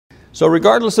So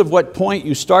regardless of what point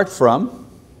you start from,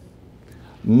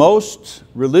 most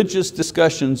religious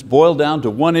discussions boil down to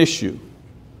one issue.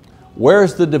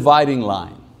 Where's the dividing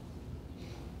line?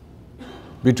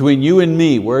 Between you and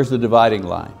me, where's the dividing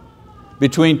line?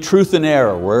 Between truth and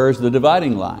error, where's the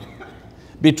dividing line?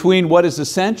 Between what is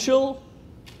essential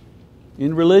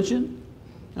in religion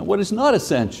and what is not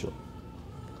essential.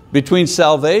 Between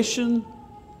salvation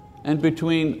and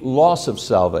between loss of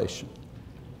salvation.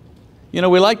 You know,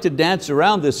 we like to dance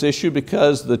around this issue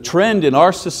because the trend in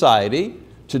our society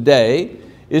today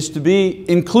is to be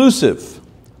inclusive,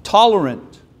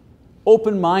 tolerant,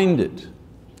 open-minded.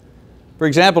 For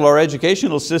example, our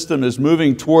educational system is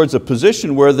moving towards a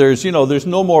position where there's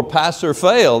no more pass or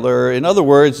fail. In other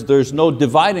words, there's no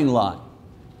dividing line.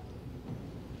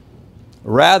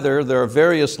 Rather, there are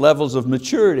various levels of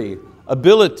maturity,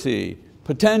 ability,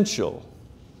 potential.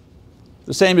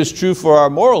 The same is true for our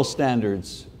moral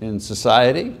standards in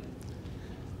society.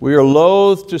 We are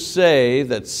loath to say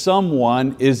that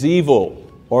someone is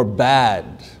evil or bad,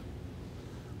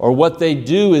 or what they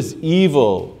do is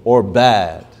evil or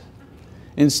bad.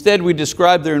 Instead, we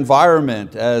describe their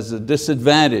environment as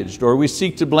disadvantaged, or we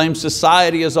seek to blame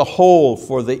society as a whole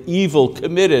for the evil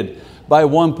committed by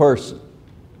one person.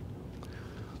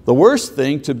 The worst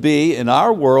thing to be in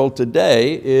our world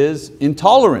today is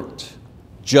intolerant,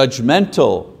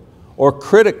 judgmental, or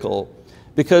critical,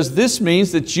 because this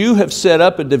means that you have set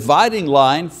up a dividing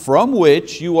line from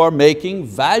which you are making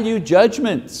value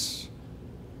judgments.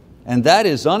 And that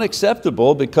is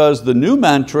unacceptable, because the new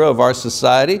mantra of our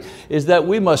society is that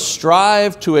we must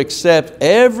strive to accept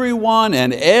everyone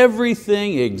and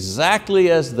everything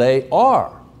exactly as they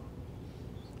are.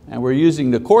 And we're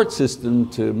using the court system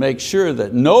to make sure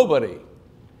that nobody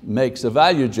makes a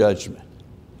value judgment.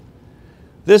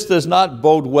 This does not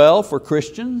bode well for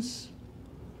Christians,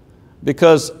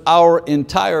 because our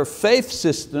entire faith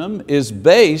system is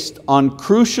based on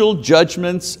crucial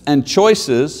judgments and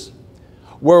choices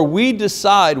where we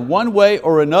decide one way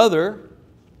or another.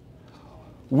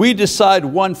 We decide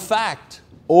one fact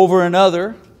over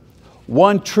another,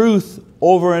 one truth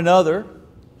over another.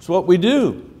 It's what we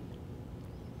do.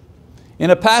 In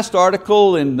a past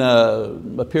article in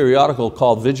a periodical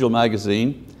called Vigil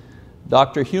magazine,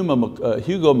 Dr. Hugo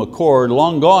McCord,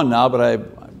 long gone now, but I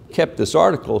kept this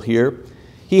article here,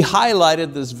 he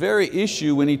highlighted this very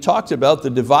issue when he talked about the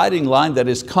dividing line that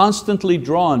is constantly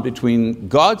drawn between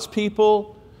God's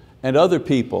people and other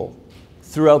people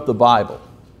throughout the Bible.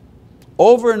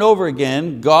 Over and over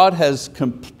again, God has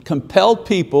compelled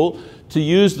people to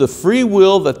use the free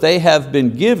will that they have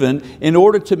been given in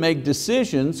order to make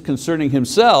decisions concerning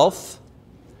Himself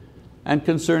and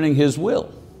concerning His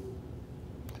will.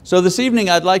 So this evening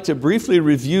I'd like to briefly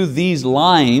review these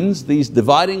lines, these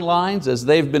dividing lines as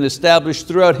they've been established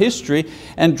throughout history,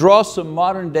 and draw some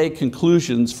modern day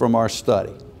conclusions from our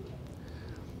study.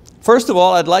 First of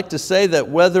all, I'd like to say that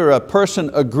whether a person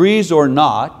agrees or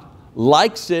not,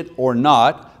 likes it or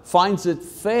not, finds it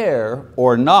fair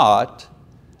or not,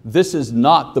 this is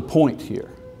not the point here.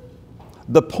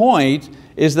 The point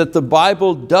is that the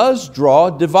Bible does draw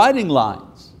dividing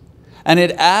lines. And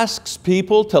it asks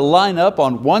people to line up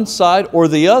on one side or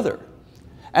the other.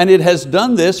 And it has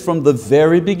done this from the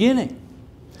very beginning.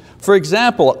 For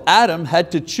example, Adam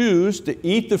had to choose to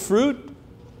eat the fruit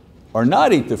or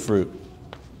not eat the fruit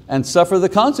and suffer the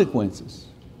consequences.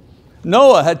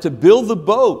 Noah had to build the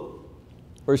boat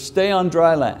or stay on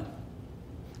dry land.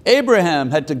 Abraham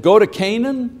had to go to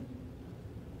Canaan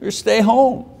or stay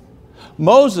home.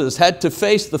 Moses had to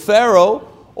face the Pharaoh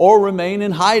or remain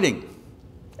in hiding.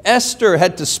 Esther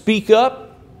had to speak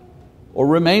up or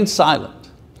remain silent.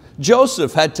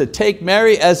 Joseph had to take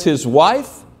Mary as his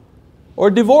wife or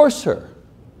divorce her.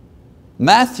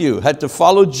 Matthew had to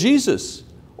follow Jesus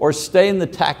or stay in the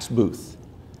tax booth.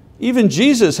 Even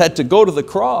Jesus had to go to the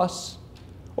cross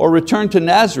or return to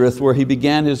Nazareth, where He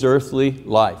began His earthly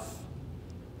life.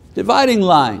 Dividing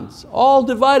lines, all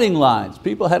dividing lines.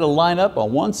 People had to line up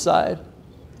on one side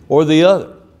or the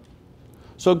other.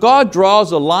 So God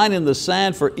draws a line in the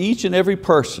sand for each and every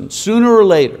person, sooner or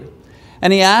later,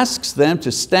 and He asks them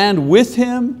to stand with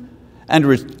Him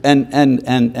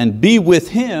and be with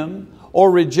Him, or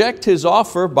reject His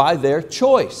offer by their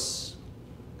choice.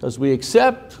 Because we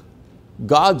accept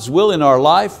God's will in our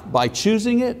life by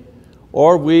choosing it,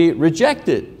 or we reject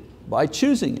it by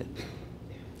choosing it.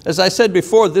 As I said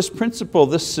before, this principle,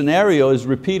 this scenario is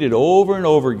repeated over and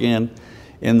over again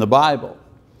in the Bible.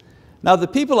 Now the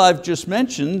people I've just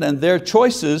mentioned and their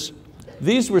choices,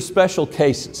 these were special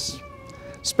cases.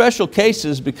 Special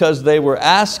cases because they were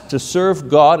asked to serve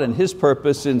God and His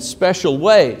purpose in special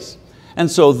ways. And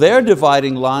so their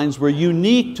dividing lines were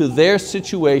unique to their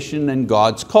situation and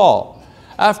God's call.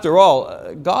 After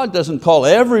all, God doesn't call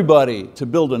everybody to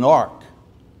build an ark.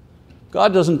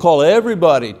 God doesn't call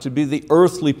everybody to be the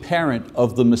earthly parent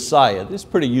of the Messiah. These are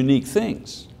pretty unique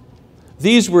things.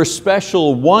 These were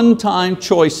special one-time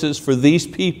choices for these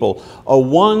people, a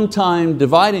one-time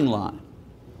dividing line.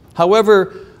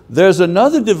 However, there's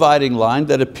another dividing line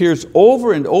that appears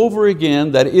over and over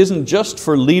again that isn't just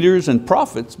for leaders and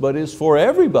prophets, but is for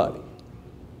everybody.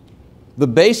 The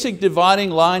basic dividing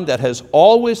line that has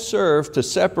always served to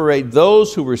separate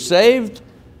those who were saved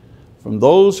from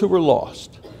those who were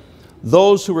lost,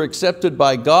 those who were accepted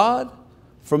by God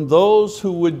from those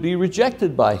who would be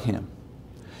rejected by Him.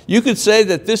 You could say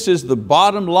that this is the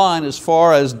bottom line as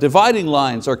far as dividing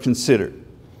lines are considered.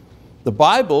 The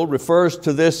Bible refers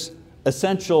to this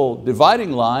essential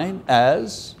dividing line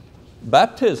as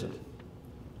baptism.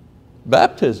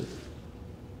 Baptism.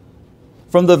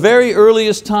 From the very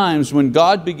earliest times when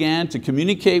God began to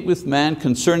communicate with man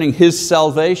concerning His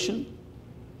salvation,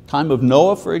 time of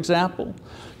Noah for example,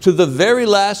 to the very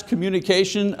last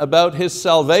communication about His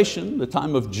salvation, the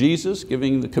time of Jesus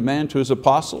giving the command to His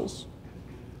apostles,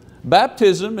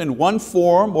 baptism in one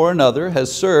form or another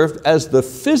has served as the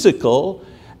physical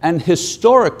and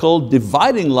historical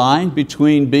dividing line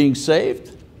between being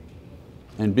saved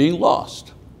and being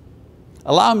lost.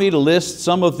 Allow me to list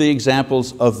some of the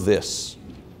examples of this.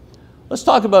 Let's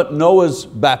talk about Noah's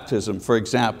baptism, for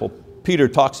example. Peter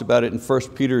talks about it in 1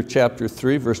 Peter chapter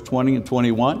 3, verse 20 and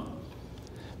 21.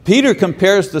 Peter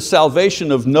compares the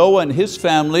salvation of Noah and his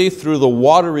family through the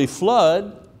watery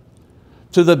flood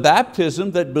to the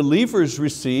baptism that believers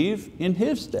receive in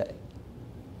his day.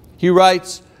 He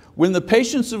writes, when the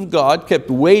patience of God kept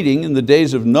waiting in the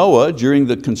days of Noah during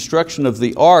the construction of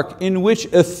the ark, in which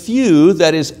a few,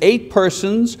 that is 8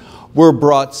 persons, were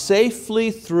brought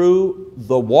safely through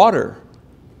the water,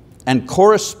 and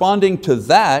corresponding to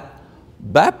that,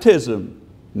 baptism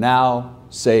now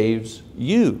saves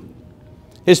you.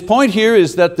 His point here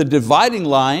is that the dividing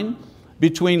line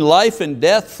between life and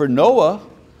death for Noah,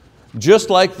 just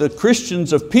like the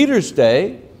Christians of Peter's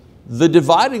day, the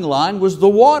dividing line was the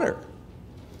water.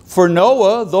 For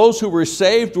Noah, those who were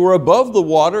saved were above the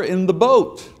water in the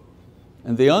boat,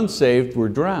 and the unsaved were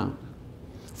drowned.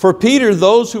 For Peter,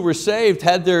 those who were saved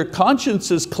had their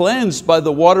consciences cleansed by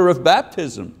the water of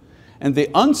baptism, and the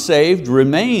unsaved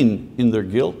remain in their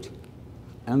guilt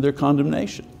and their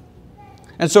condemnation.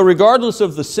 And so regardless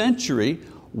of the century,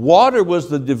 water was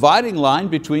the dividing line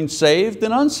between saved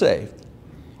and unsaved.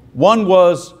 One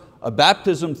was a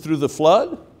baptism through the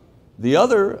flood, the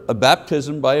other a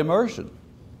baptism by immersion.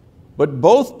 But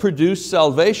both produced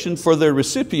salvation for their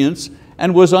recipients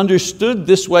and was understood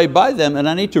this way by them, and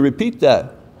I need to repeat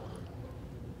that.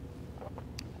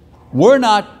 We're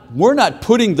not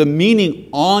putting the meaning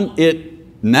on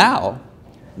it now.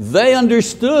 They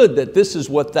understood that this is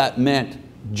what that meant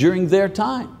during their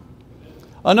time.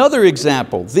 Another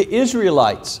example, the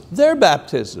Israelites, their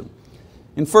baptism.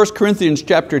 In 1 Corinthians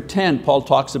chapter 10, Paul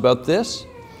talks about this.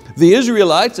 The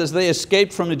Israelites, as they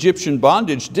escaped from Egyptian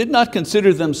bondage, did not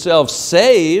consider themselves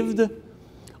saved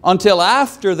until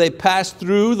after they passed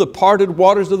through the parted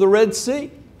waters of the Red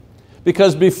Sea.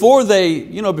 Because before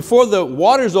the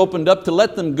waters opened up to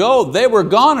let them go, they were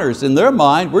goners. In their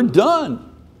mind, we're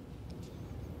done.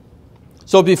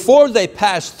 So before they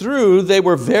passed through, they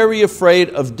were very afraid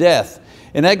of death.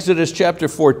 In Exodus chapter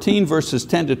 14, verses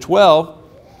 10 to 12,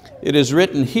 it is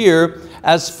written here,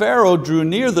 as Pharaoh drew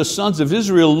near, the sons of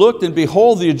Israel looked, and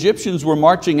behold, the Egyptians were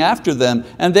marching after them,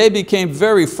 and they became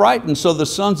very frightened. So the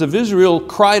sons of Israel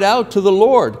cried out to the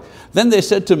Lord. Then they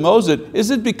said to Moses,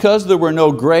 is it because there were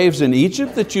no graves in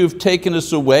Egypt that you have taken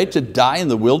us away to die in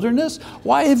the wilderness?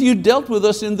 Why have you dealt with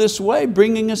us in this way,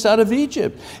 bringing us out of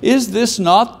Egypt? Is this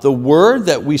not the word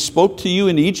that we spoke to you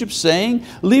in Egypt, saying,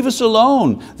 leave us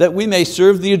alone, that we may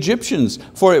serve the Egyptians?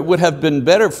 For it would have been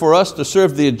better for us to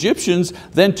serve the Egyptians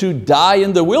than to die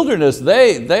in the wilderness.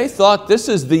 They thought this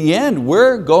is the end.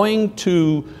 We're going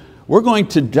to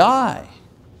die.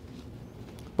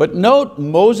 But note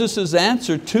Moses'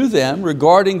 answer to them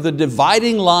regarding the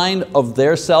dividing line of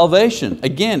their salvation.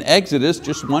 Again, Exodus,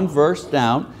 just one verse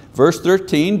down, verse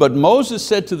 13, but Moses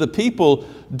said to the people,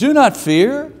 do not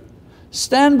fear,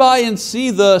 stand by and see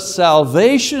the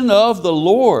salvation of the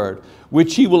Lord,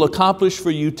 which He will accomplish for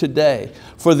you today.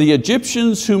 For the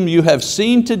Egyptians whom you have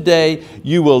seen today,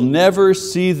 you will never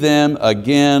see them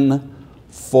again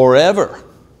forever.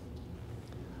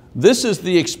 This is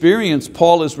the experience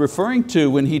Paul is referring to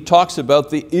when he talks about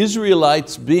the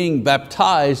Israelites being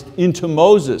baptized into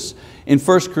Moses. In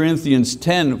 1 Corinthians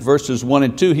 10, verses 1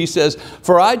 and 2, he says,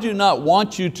 "For I do not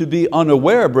want you to be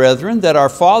unaware, brethren, that our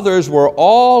fathers were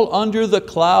all under the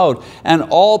cloud, and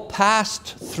all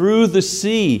passed through the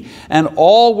sea, and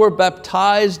all were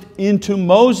baptized into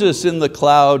Moses in the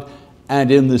cloud and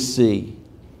in the sea."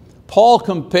 Paul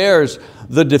compares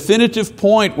the definitive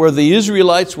point where the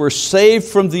Israelites were saved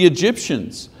from the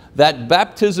Egyptians, that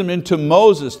baptism into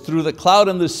Moses through the cloud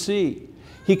and the sea.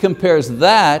 He compares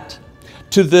that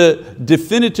to the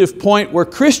definitive point where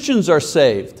Christians are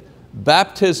saved,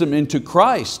 baptism into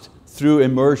Christ through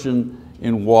immersion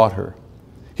in water.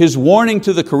 His warning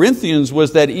to the Corinthians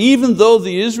was that even though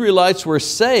the Israelites were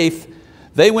safe,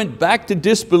 they went back to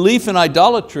disbelief and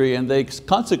idolatry, and they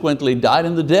consequently died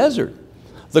in the desert.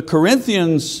 The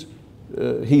Corinthians,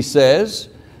 he says,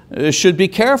 should be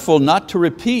careful not to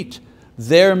repeat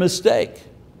their mistake.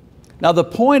 Now the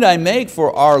point I make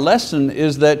for our lesson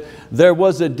is that there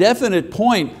was a definite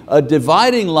point, a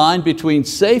dividing line between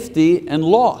safety and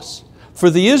loss.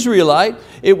 For the Israelite,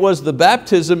 it was the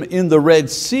baptism in the Red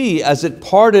Sea as it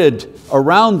parted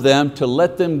around them to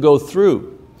let them go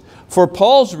through. For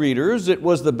Paul's readers, it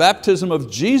was the baptism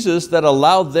of Jesus that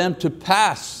allowed them to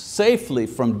pass safely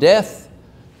from death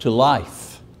to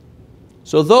life.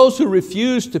 So those who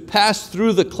refused to pass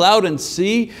through the cloud and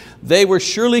sea, they were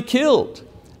surely killed.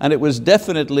 And it was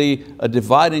definitely a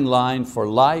dividing line for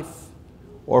life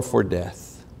or for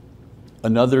death.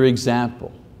 Another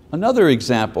example,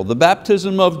 the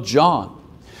baptism of John.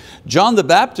 John the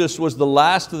Baptist was the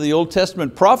last of the Old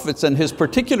Testament prophets, and his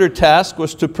particular task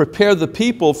was to prepare the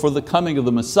people for the coming of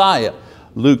the Messiah.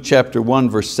 Luke chapter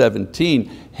 1, verse 17.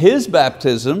 His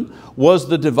baptism was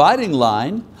the dividing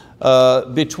line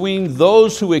between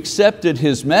those who accepted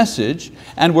his message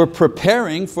and were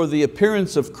preparing for the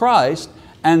appearance of Christ,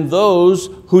 and those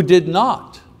who did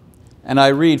not. And I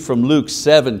read from Luke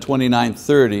 7, 29,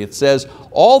 30. It says,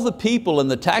 "All the people and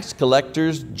the tax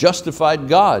collectors justified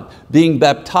God, being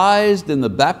baptized in the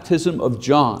baptism of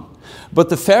John. But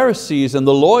the Pharisees and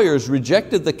the lawyers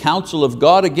rejected the counsel of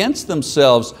God against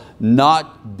themselves,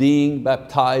 not being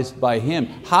baptized by him."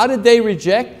 How did they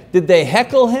reject? Did they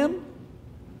heckle him?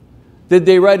 Did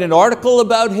they write an article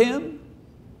about him?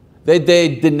 Did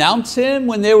they denounce him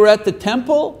when they were at the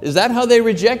temple? Is that how they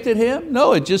rejected him?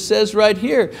 No, it just says right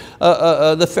here,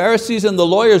 the Pharisees and the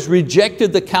lawyers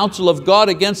rejected the counsel of God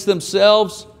against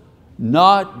themselves,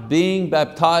 not being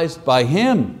baptized by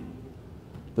him.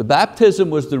 The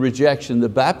baptism was the rejection. The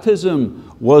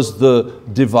baptism was the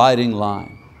dividing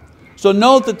line. So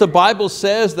note that the Bible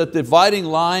says that the dividing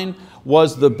line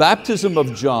was the baptism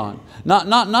of John.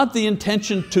 Not the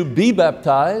intention to be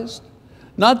baptized,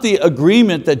 not the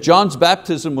agreement that John's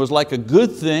baptism was like a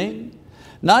good thing,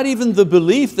 not even the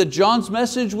belief that John's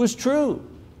message was true.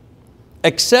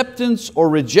 Acceptance or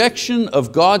rejection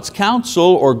of God's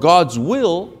counsel or God's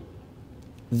will,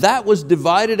 that was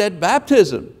divided at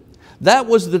baptism. That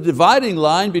was the dividing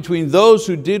line between those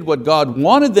who did what God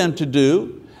wanted them to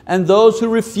do and those who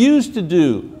refused to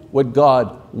do what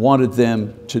God wanted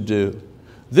them to do.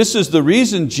 This is the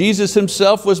reason Jesus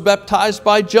himself was baptized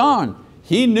by John.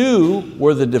 He knew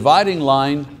where the dividing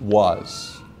line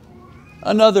was.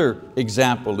 Another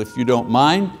example, if you don't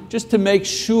mind, just to make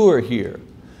sure here,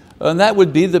 and that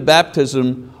would be the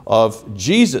baptism of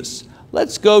Jesus.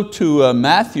 Let's go to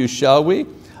Matthew, shall we?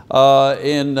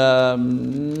 In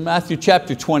Matthew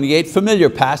chapter 28, familiar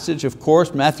passage, of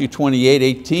course, Matthew 28,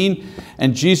 18.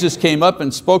 "And Jesus came up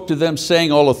and spoke to them,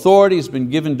 saying, All authority has been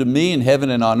given to me in heaven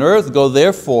and on earth. Go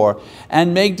therefore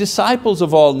and make disciples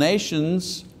of all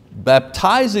nations,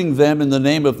 baptizing them in the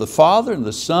name of the Father and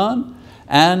the Son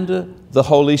and the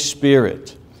Holy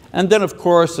Spirit." And then of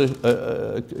course,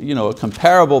 a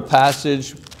comparable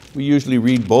passage, we usually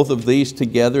read both of these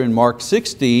together in Mark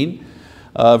 16,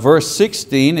 verse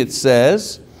 16, it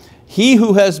says, "He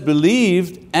who has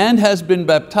believed and has been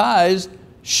baptized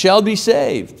shall be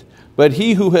saved, but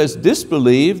he who has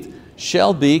disbelieved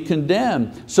shall be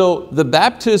condemned." So the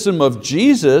baptism of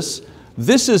Jesus,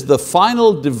 this is the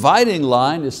final dividing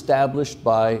line established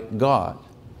by God.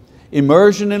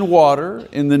 Immersion in water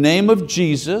in the name of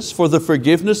Jesus for the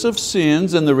forgiveness of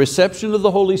sins and the reception of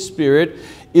the Holy Spirit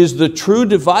is the true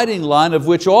dividing line of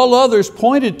which all others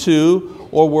pointed to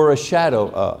or were a shadow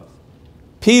of.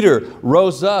 Peter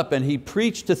rose up and he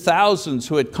preached to thousands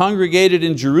who had congregated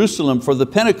in Jerusalem for the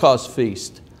Pentecost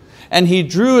feast. And he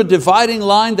drew a dividing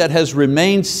line that has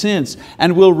remained since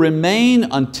and will remain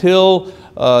until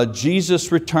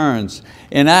Jesus returns.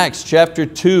 In Acts chapter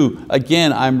 2,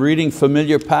 again, I'm reading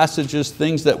familiar passages,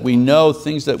 things that we know,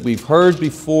 things that we've heard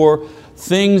before,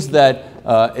 things that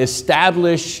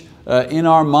establish in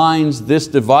our minds this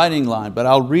dividing line, but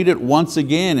I'll read it once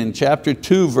again in chapter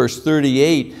 2, verse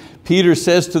 38. Peter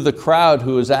says to the crowd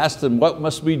who has asked him, what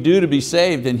must we do to be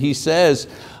saved? And he says,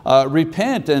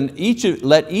 repent and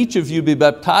let each of you be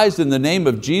baptized in the name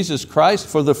of Jesus Christ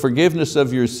for the forgiveness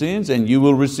of your sins, and you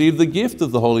will receive the gift of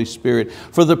the Holy Spirit.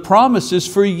 For the promise is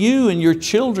for you and your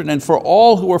children and for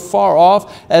all who are far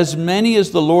off, as many as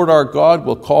the Lord our God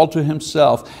will call to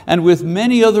Himself. And with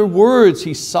many other words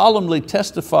he solemnly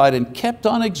testified and kept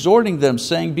on exhorting them,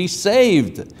 saying, be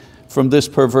saved from this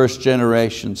perverse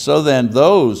generation. So then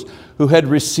those who had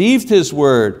received His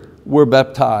word were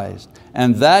baptized,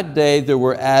 and that day there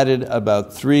were added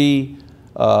about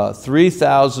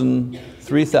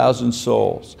 3,000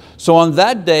 souls. So on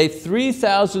that day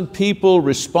 3,000 people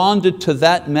responded to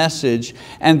that message,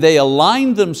 and they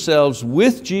aligned themselves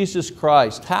with Jesus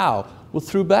Christ. How? Well,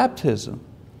 through baptism.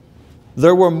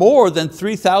 There were more than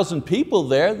 3,000 people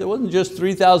there. There wasn't just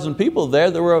 3,000 people there.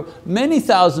 There were many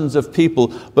thousands of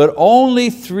people, but only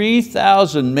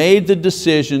 3,000 made the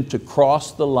decision to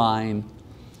cross the line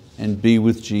and be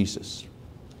with Jesus.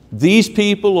 These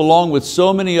people, along with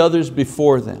so many others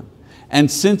before them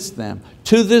and since them,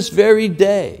 to this very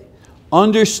day,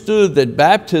 understood that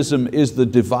baptism is the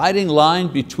dividing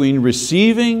line between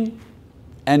receiving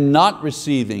and not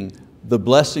receiving the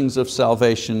blessings of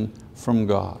salvation from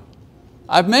God.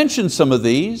 I've mentioned some of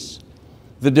these.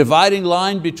 The dividing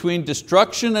line between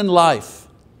destruction and life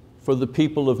for the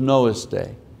people of Noah's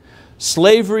day.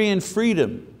 Slavery and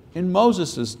freedom in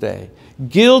Moses' day.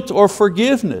 Guilt or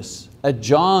forgiveness at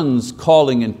John's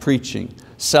calling and preaching.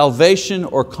 Salvation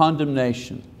or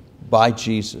condemnation by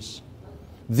Jesus.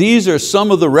 These are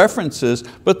some of the references,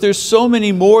 but there's so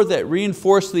many more that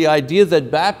reinforce the idea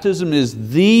that baptism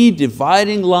is the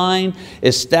dividing line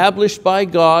established by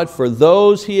God for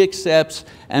those He accepts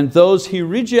and those He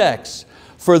rejects,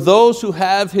 for those who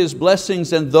have His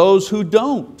blessings and those who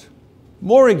don't.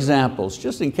 More examples,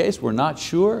 just in case we're not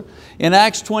sure. In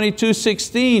Acts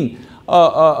 22:16,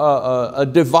 a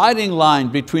dividing line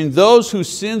between those whose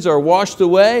sins are washed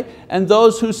away and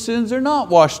those whose sins are not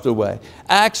washed away.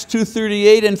 Acts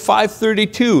 2:38 and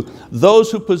 5:32,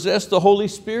 those who possess the Holy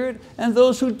Spirit and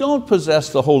those who don't possess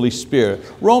the Holy Spirit.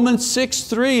 Romans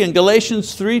 6:3 and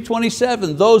Galatians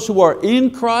 3:27, those who are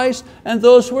in Christ and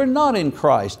those who are not in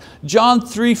Christ. John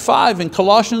 3:5 and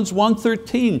Colossians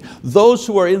 1:13, those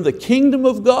who are in the kingdom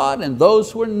of God and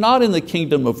those who are not in the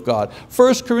kingdom of God.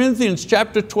 1 Corinthians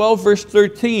chapter 12 verse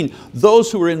 13,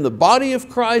 those who are in the body of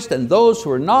Christ and those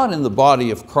who are not in the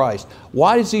body of Christ.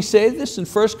 Why does he say this in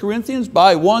 1 Corinthians?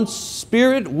 By one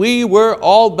Spirit we were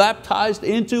all baptized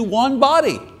into one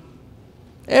body.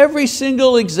 Every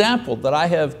single example that I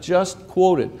have just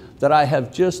quoted, that I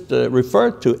have just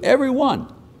referred to, every one.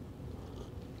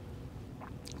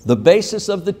 The basis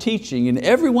of the teaching in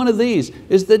every one of these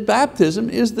is that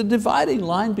baptism is the dividing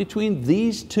line between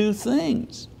these two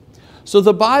things. So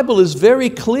the Bible is very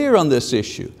clear on this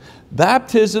issue.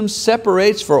 Baptism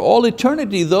separates for all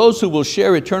eternity those who will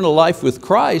share eternal life with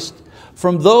Christ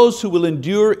from those who will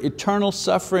endure eternal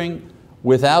suffering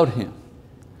without Him.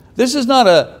 This is not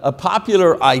a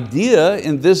popular idea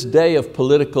in this day of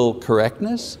political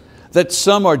correctness, that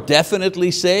some are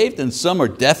definitely saved and some are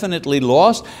definitely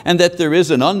lost, and that there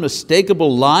is an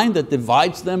unmistakable line that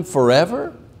divides them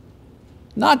forever.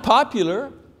 Not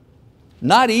popular,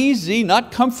 not easy,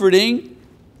 not comforting,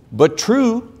 but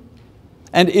true.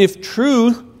 And if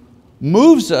truth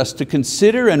moves us to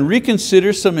consider and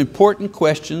reconsider some important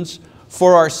questions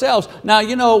for ourselves. Now,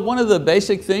 you know, one of the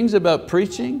basic things about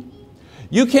preaching,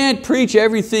 you can't preach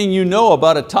everything you know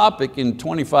about a topic in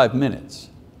 25 minutes.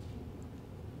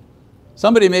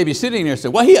 Somebody may be sitting there and say,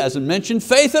 well, he hasn't mentioned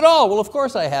faith at all. Well, of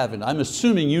course I haven't. I'm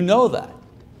assuming you know that.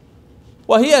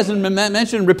 Well, he hasn't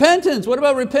mentioned repentance. What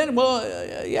about repentance?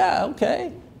 Well, yeah,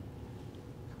 okay.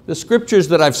 The scriptures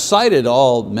that I've cited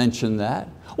all mention that.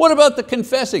 What about the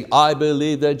confessing? I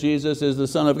believe that Jesus is the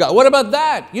Son of God. What about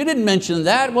that? You didn't mention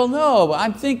that. Well, no,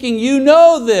 I'm thinking you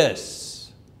know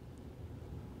this.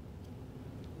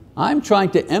 I'm trying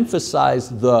to emphasize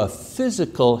the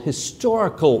physical,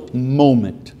 historical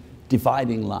moment,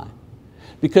 dividing line.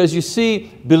 Because you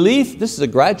see, belief, this is a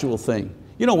gradual thing.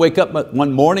 You don't wake up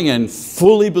one morning and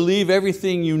fully believe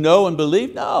everything you know and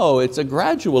believe. No, it's a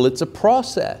gradual, it's a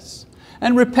process.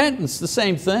 And repentance, the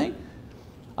same thing.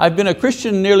 I've been a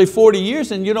Christian nearly 40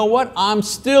 years and you know what? I'm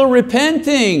still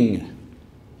repenting.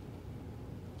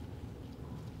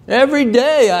 Every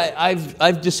day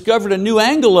I've discovered a new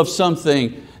angle of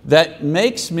something that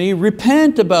makes me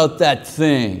repent about that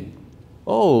thing.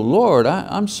 Oh Lord,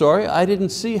 I'm sorry, I didn't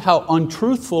see how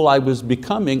untruthful I was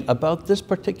becoming about this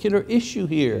particular issue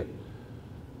here.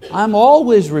 I'm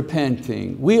always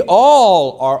repenting. We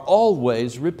all are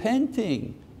always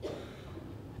repenting.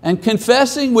 And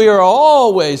confessing, we are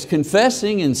always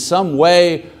confessing in some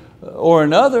way or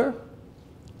another.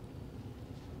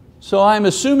 So I'm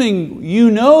assuming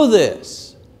you know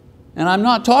this. And I'm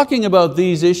not talking about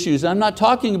these issues. I'm not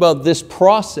talking about this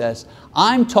process.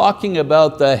 I'm talking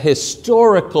about the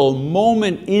historical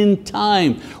moment in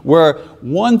time where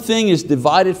one thing is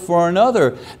divided for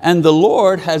another. And the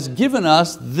Lord has given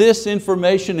us this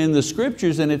information in the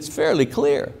scriptures, and it's fairly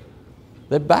clear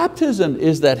that baptism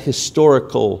is that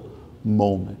historical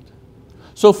moment.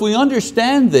 So if we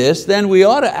understand this, then we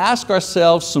ought to ask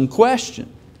ourselves some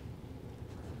questions.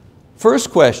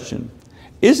 First question,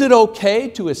 is it okay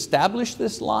to establish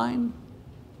this line?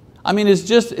 I mean, is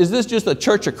this just a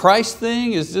Church of Christ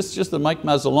thing? Is this just the Mike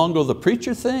Mazzalongo, the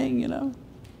preacher thing? You know?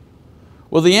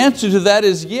 Well, the answer to that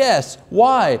is yes.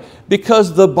 Why?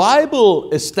 Because the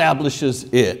Bible establishes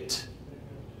it.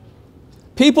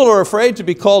 People are afraid to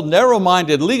be called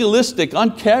narrow-minded, legalistic,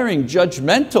 uncaring,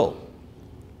 judgmental.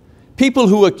 People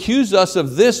who accuse us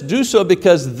of this do so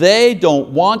because they don't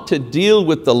want to deal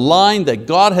with the line that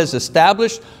God has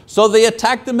established, so they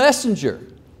attack the messenger.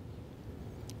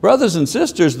 Brothers and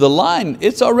sisters, the line,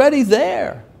 it's already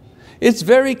there. It's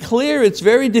very clear, it's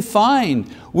very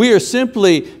defined. We are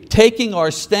simply taking our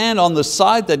stand on the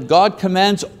side that God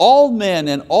commands all men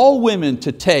and all women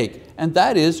to take, and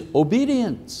that is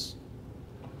obedience.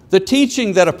 The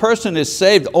teaching that a person is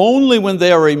saved only when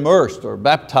they are immersed or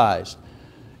baptized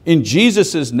in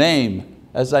Jesus' name,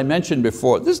 as I mentioned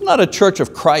before, this is not a Church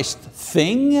of Christ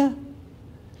thing.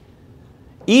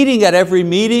 Eating at every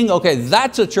meeting, okay,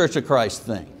 that's a Church of Christ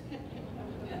thing.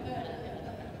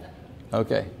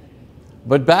 Okay,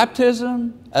 but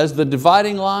baptism as the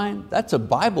dividing line, that's a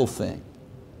Bible thing.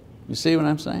 You see what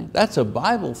I'm saying? That's a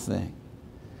Bible thing.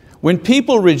 When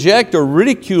people reject or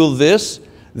ridicule this,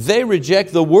 they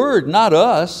reject the word, not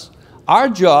us. Our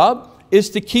job is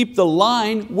to keep the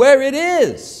line where it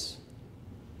is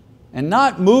and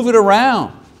not move it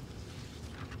around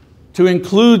to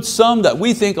include some that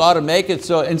we think ought to make it.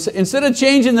 So instead of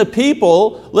changing the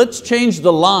people, let's change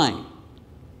the line.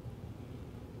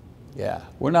 Yeah,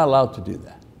 we're not allowed to do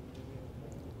that.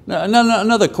 Now,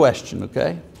 another question,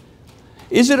 okay?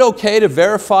 Is it okay to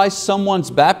verify someone's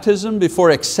baptism before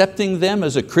accepting them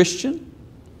as a Christian?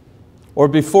 Or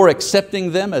before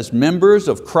accepting them as members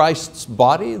of Christ's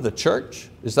body, the church?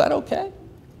 Is that okay?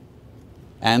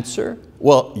 Answer,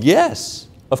 well, yes,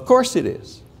 of course it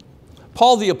is.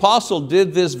 Paul the apostle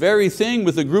did this very thing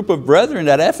with a group of brethren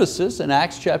at Ephesus in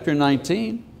Acts chapter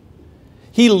 19.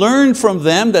 He learned from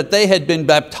them that they had been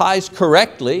baptized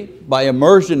correctly by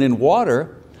immersion in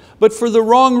water, but for the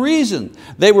wrong reason.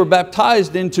 They were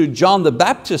baptized into John the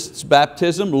Baptist's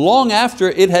baptism long after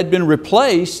it had been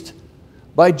replaced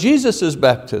by Jesus'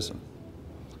 baptism.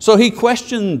 So he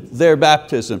questioned their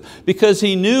baptism because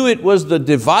he knew it was the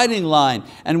dividing line.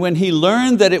 And when he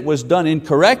learned that it was done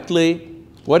incorrectly,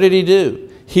 what did he do?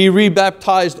 He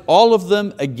rebaptized all of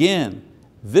them again,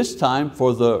 this time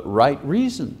for the right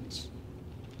reasons.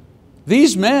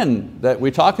 These men that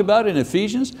we talk about in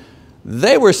Ephesians,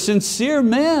 they were sincere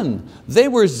men. They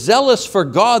were zealous for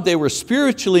God. They were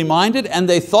spiritually minded, and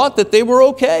they thought that they were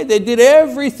okay. They did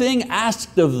everything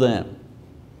asked of them.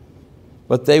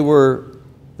 But they were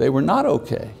not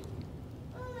okay.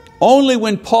 Only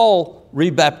when Paul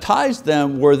rebaptized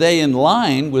them were they in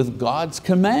line with God's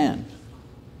command.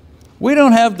 We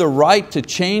don't have the right to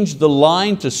change the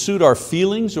line to suit our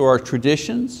feelings or our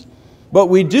traditions, but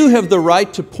we do have the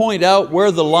right to point out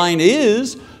where the line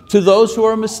is to those who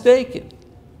are mistaken.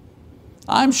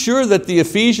 I'm sure that the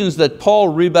Ephesians that Paul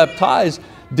rebaptized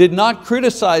did not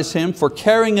criticize him for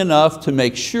caring enough to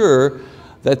make sure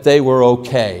that they were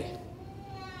okay.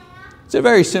 It's a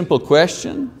very simple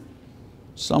question.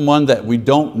 Someone that we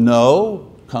don't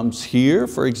know comes here,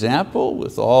 for example,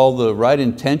 with all the right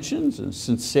intentions and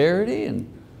sincerity,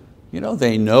 and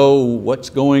they know what's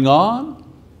going on.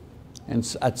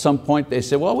 And at some point they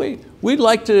say, well, we'd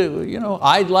like to,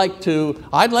 I'd like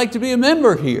to be a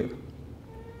member here.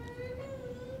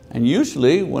 And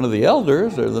usually one of the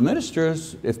elders or the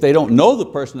ministers, if they don't know the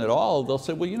person at all, they'll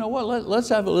say, well, you know what, let's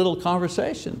have a little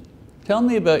conversation. Tell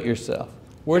me about yourself.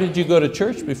 Where did you go to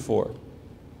church before?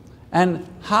 And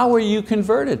how were you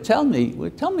converted? Tell me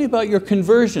about your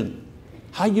conversion,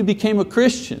 how you became a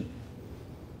Christian.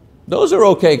 Those are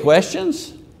okay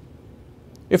questions.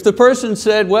 If the person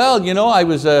said, well, I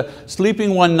was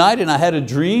sleeping one night and I had a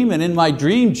dream, and in my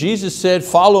dream Jesus said,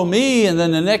 follow me, and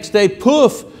then the next day,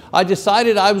 poof, I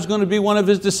decided I was going to be one of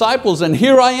His disciples, and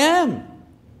here I am.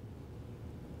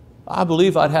 I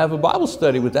believe I'd have a Bible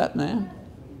study with that man.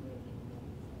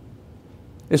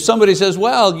 If somebody says,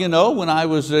 well, when I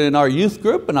was in our youth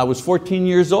group and I was 14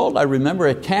 years old, I remember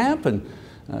at camp and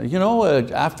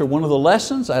after one of the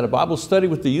lessons, I had a Bible study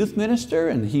with the youth minister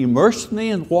and he immersed me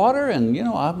in water and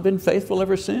I've been faithful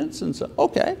ever since. And so,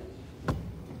 okay.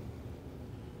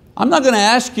 I'm not going to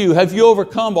ask you, have you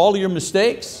overcome all of your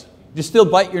mistakes? Do you still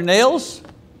bite your nails?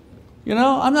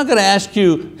 I'm not going to ask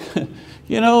you,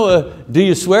 do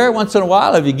you swear once in a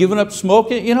while? Have you given up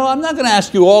smoking? I'm not going to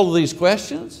ask you all of these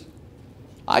questions.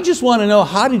 I just want to know,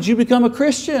 how did you become a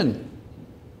Christian?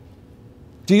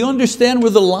 Do you understand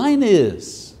where the line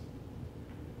is?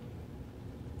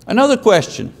 Another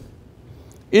question,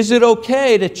 is it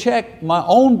okay to check my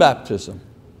own baptism?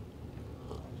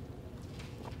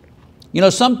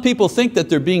 Some people think that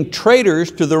they're being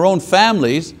traitors to their own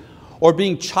families or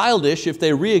being childish if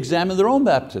they re-examine their own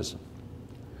baptism.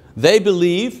 They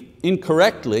believe,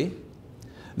 incorrectly,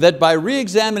 that by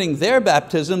re-examining their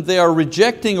baptism, they are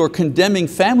rejecting or condemning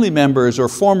family members or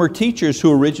former teachers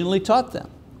who originally taught them.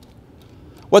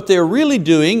 What they're really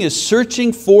doing is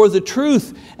searching for the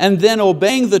truth and then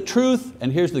obeying the truth,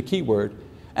 and here's the key word,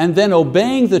 and then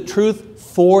obeying the truth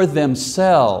for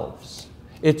themselves.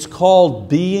 It's called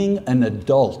being an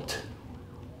adult.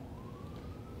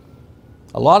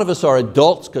 A lot of us are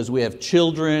adults because we have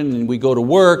children and we go to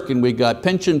work and we got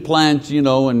pension plans,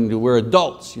 and we're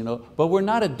adults, but we're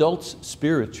not adults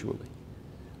spiritually.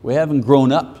 We haven't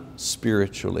grown up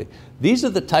spiritually. These are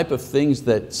the type of things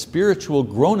that spiritual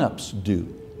grown-ups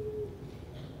do.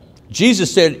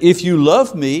 Jesus said, if you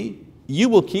love me, you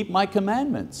will keep my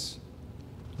commandments.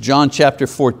 John chapter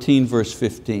 14, verse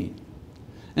 15.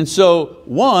 And so,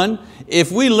 one,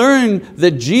 if we learn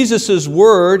that Jesus'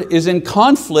 word is in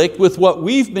conflict with what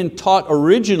we've been taught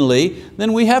originally,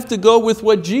 then we have to go with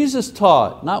what Jesus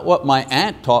taught, not what my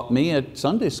aunt taught me at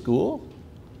Sunday school.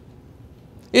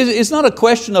 It's not a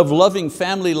question of loving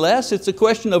family less, it's a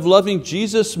question of loving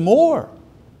Jesus more.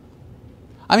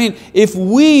 If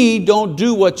we don't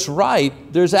do what's right,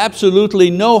 there's absolutely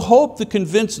no hope to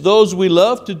convince those we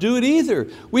love to do it either.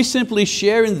 We simply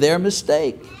share in their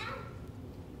mistake.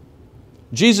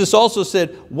 Jesus also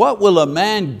said, what will a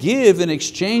man give in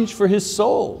exchange for his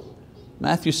soul?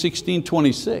 Matthew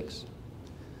 16:26.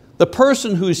 The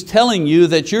person who's telling you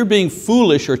that you're being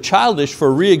foolish or childish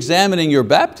for re-examining your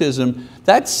baptism,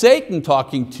 that's Satan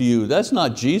talking to you. That's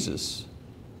not Jesus.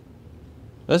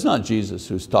 That's not Jesus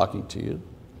who's talking to you.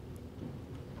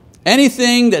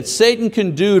 Anything that Satan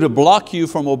can do to block you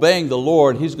from obeying the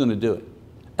Lord, he's going to do it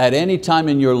at any time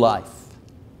in your life.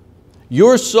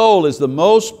 Your soul is the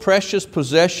most precious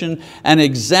possession, and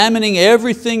examining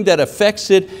everything that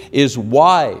affects it is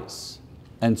wise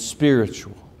and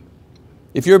spiritual.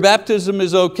 If your baptism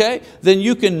is okay, then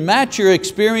you can match your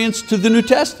experience to the New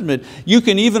Testament. You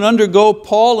can even undergo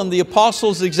Paul and the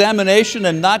apostles' examination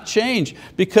and not change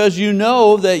because you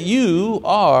know that you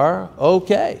are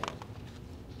okay.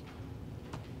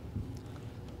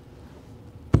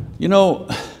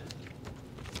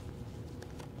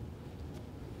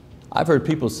 I've heard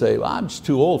people say, well, I'm just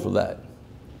too old for that.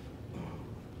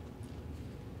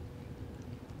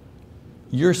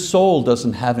 Your soul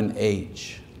doesn't have an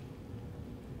age.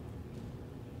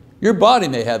 Your body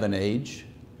may have an age,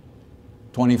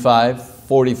 25,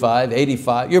 45,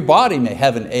 85. Your body may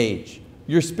have an age.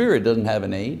 Your spirit doesn't have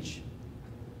an age.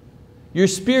 Your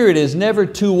spirit is never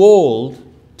too old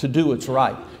to do what's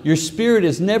right. Your spirit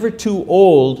is never too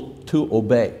old to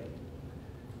obey.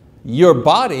 Your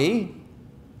body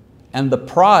and the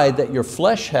pride that your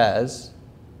flesh has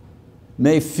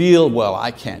may feel, well,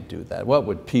 I can't do that. What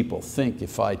would people think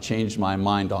if I changed my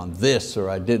mind on this or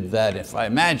I did that? If I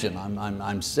imagine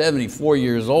I'm 74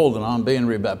 years old and I'm being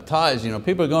rebaptized,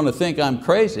 people are going to think I'm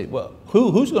crazy. Well,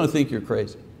 who's going to think you're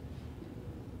crazy?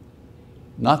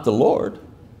 Not the Lord.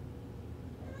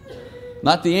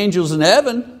 Not the angels in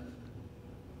heaven.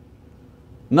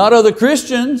 Not other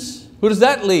Christians. Who does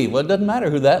that leave? Well, it doesn't matter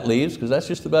who that leaves because that's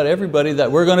just about everybody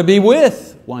that we're going to be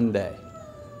with one day.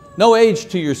 No age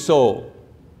to your soul.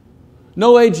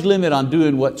 No age limit on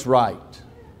doing what's right.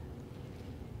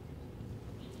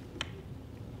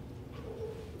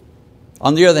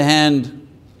 On the other hand,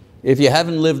 if you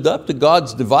haven't lived up to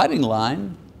God's dividing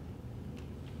line,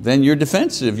 then you're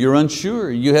defensive, you're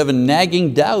unsure, you have a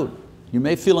nagging doubt, you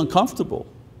may feel uncomfortable.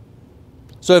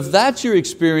 So if that's your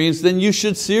experience, then you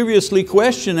should seriously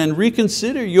question and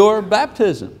reconsider your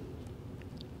baptism.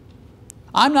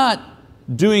 I'm not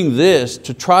doing this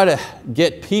to try to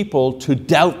get people to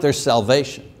doubt their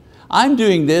salvation. I'm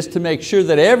doing this to make sure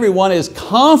that everyone is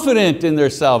confident in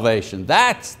their salvation.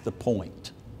 That's the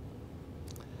point.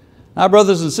 Now,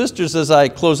 brothers and sisters, as I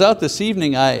close out this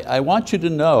evening, I want you to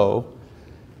know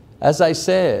As I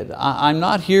said, I'm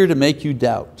not here to make you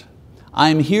doubt.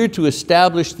 I'm here to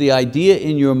establish the idea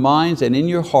in your minds and in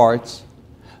your hearts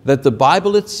that the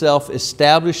Bible itself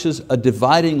establishes a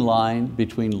dividing line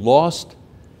between lost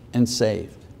and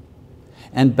saved.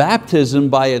 And baptism,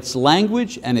 by its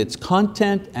language and its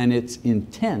content and its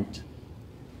intent,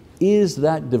 is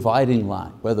that dividing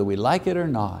line. Whether we like it or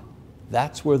not,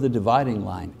 that's where the dividing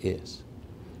line is.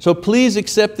 So please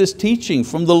accept this teaching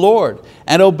from the Lord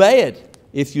and obey it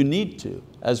if you need to,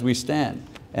 as we stand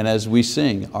and as we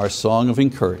sing our song of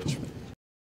encouragement.